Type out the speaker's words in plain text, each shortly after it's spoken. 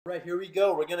Right, here we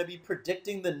go. We're going to be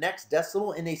predicting the next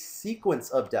decimal in a sequence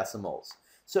of decimals.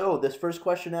 So this first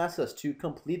question asks us to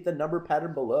complete the number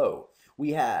pattern below.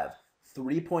 We have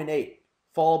 3.8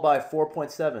 followed by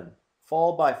 4.7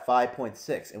 followed by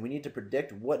 5.6, and we need to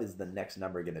predict what is the next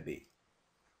number going to be.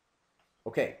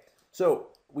 Okay, so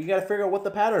we got to figure out what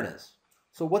the pattern is.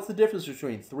 So what's the difference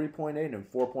between 3.8 and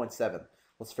 4.7?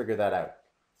 Let's figure that out.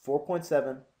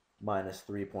 4.7 minus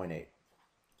 3.8.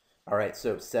 All right,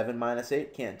 so 7 minus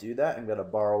 8, can't do that. I'm going to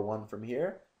borrow 1 from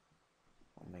here.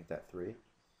 I'll make that 3.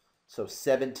 So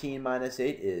 17 minus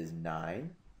 8 is 9.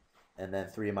 And then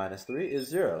 3 minus 3 is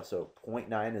 0. So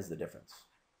 0.9 is the difference.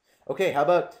 Okay, how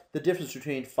about the difference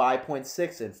between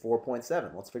 5.6 and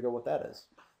 4.7? Let's figure out what that is.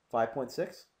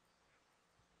 5.6,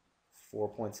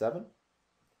 4.7.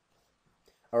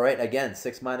 All right, again,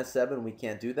 6 minus 7, we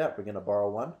can't do that. We're going to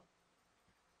borrow 1.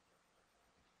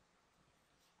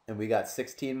 And we got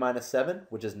 16 minus 7,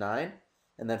 which is 9.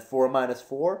 And then 4 minus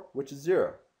 4, which is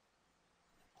 0.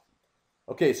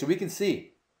 Okay, so we can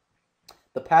see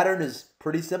the pattern is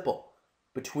pretty simple.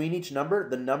 Between each number,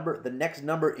 the next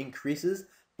number increases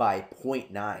by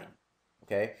 0.9.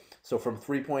 Okay, so from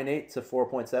 3.8 to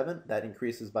 4.7, that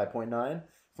increases by 0.9.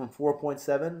 From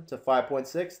 4.7 to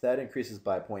 5.6, that increases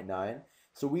by 0.9.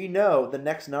 So we know the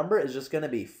next number is just going to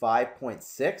be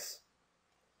 5.6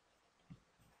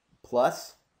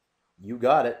 plus, you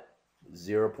got it,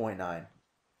 0.9.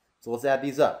 So let's add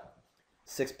these up.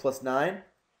 6 plus 9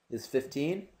 is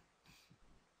 15.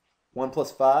 1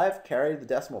 plus 5, carry the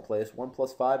decimal place. 1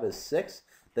 plus 5 is 6.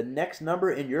 The next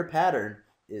number in your pattern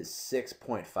is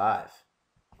 6.5.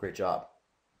 Great job.